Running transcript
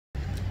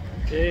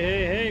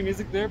Hey,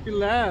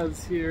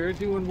 MusicTherapyLaz here,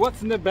 doing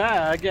what's in the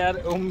bag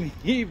at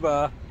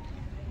Amoeba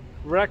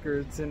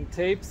Records and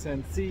tapes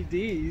and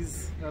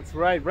CDs. That's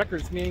right,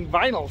 records meaning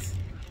vinyls.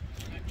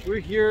 We're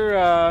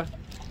here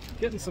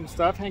getting some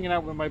stuff, hanging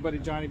out with my buddy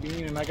Johnny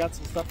Beane, and I got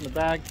some stuff in the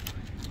bag.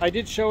 I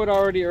did show it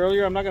already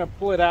earlier. I'm not going to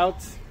pull it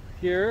out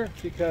here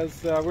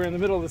because we're in the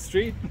middle of the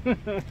street.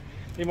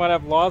 You might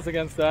have laws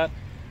against that.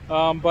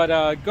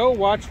 But go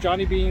watch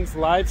Johnny Beane's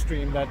live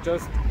stream that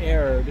just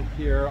aired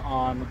here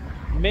on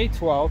May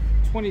 12th,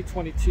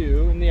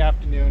 2022 in the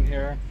afternoon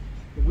here.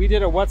 We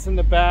did a what's in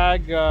the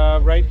bag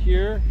right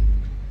here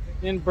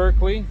in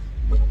Berkeley.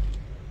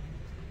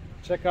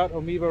 Check out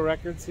Amoeba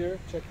Records here.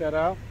 Check that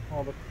out.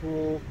 All the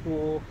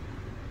cool,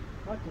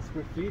 not just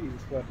graffitis,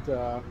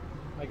 but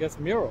I guess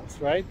murals,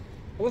 right?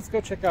 Well, let's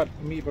go check out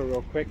Amoeba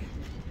real quick.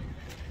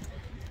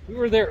 We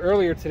were there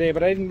earlier today,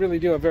 but I didn't really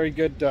do a very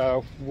good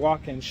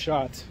walk-in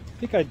shot. I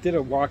think I did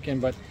a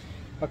walk-in, but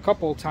a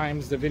couple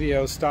times the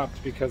video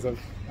stopped because of,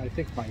 I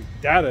think my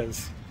data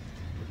is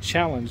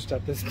challenged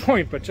at this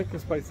point. But check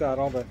this place out,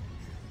 all the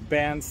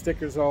band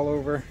stickers all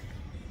over.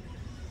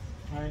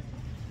 All right,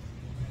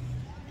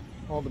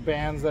 all the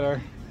bands that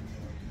are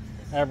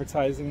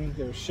advertising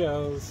their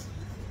shows,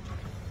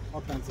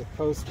 all kinds of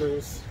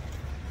posters.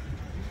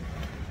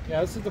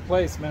 Yeah, this is the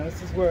place, man.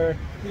 This is where,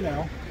 you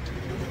know,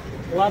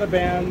 a lot of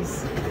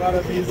bands, a lot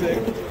of music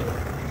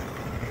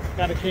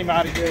kind of came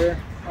out of here,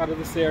 out of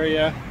this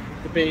area,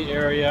 the Bay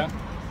Area.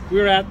 We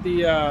were at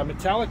the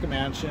Metallica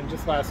Mansion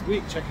just last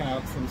week checking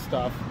out some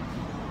stuff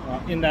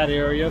in that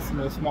area, some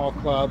of the small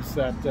clubs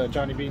that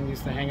Johnny Beane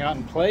used to hang out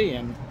and play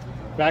in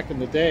back in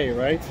the day,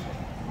 right?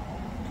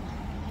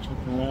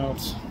 Checking it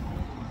out.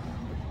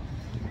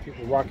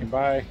 People walking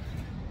by.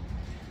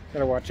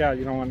 Gotta watch out,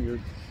 you don't want your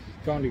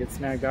phone to get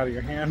snagged out of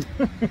your hand.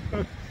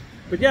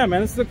 But yeah,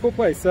 man, this is a cool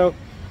place. So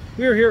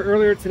we were here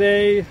earlier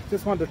today.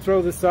 Just wanted to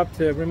throw this up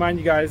to remind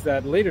you guys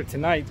that later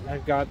tonight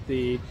I've got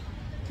the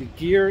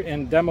gear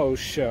and demo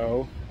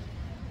show,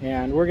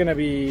 and we're going to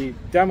be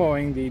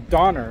demoing the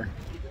Donner,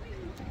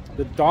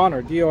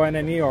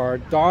 D-O-N-N-E-R,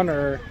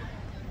 Donner.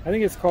 I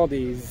think it's called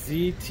the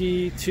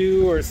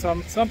ZT2 or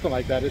something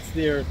like that. It's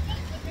their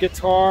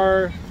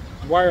guitar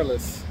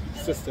wireless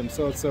system.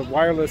 So it's a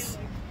wireless,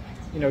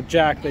 you know,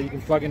 jack that you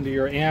can plug into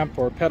your amp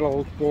or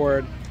pedal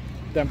board,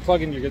 then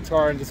plug in your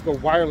guitar and just go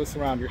wireless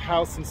around your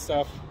house and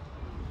stuff.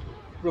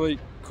 Really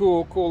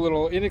cool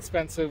little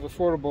inexpensive,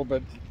 affordable,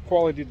 but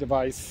quality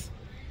device.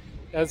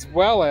 As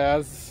well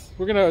as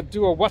we're gonna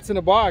do a what's in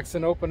a box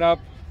and open up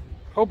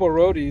Hobo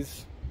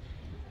Roadie's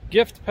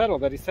gift pedal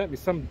that he sent me.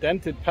 Some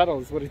dented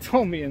pedal is what he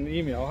told me in the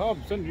email. Oh,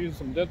 I'm sending you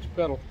some dented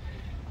pedal.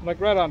 I'm like,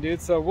 right on,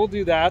 dude. So we'll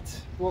do that.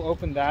 We'll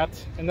open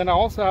that, and then I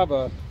also have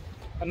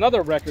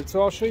another record.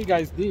 So I'll show you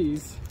guys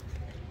these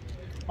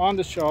on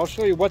the show. I'll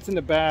show you what's in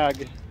the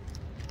bag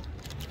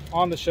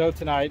on the show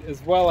tonight,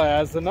 as well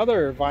as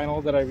another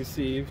vinyl that I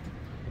received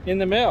in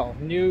the mail.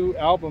 New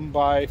album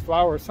by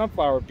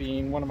Sunflower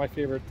Beane, one of my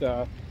favorite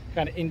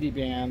kind of indie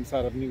bands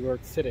out of New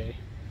York City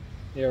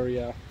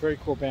area. Very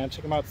cool band.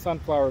 Check them out,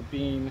 Sunflower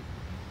Beane,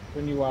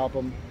 their new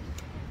album.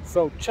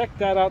 So check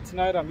that out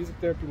tonight on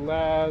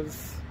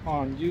MusicTherapyLaz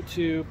on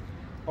YouTube.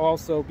 I'll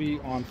also be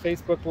on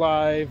Facebook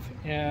Live,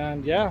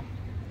 and yeah,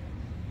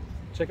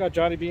 check out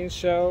Johnny Beane's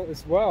show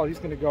as well. He's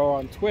going to go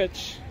on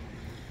Twitch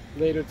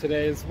later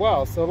today as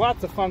well. So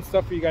lots of fun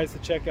stuff for you guys to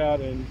check out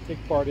and take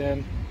part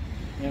in.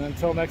 And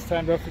until next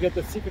time, don't forget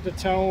the secret to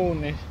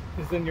tone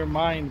is in your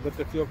mind, but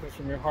the feel comes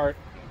from your heart.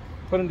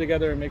 Put them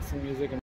together and make some music.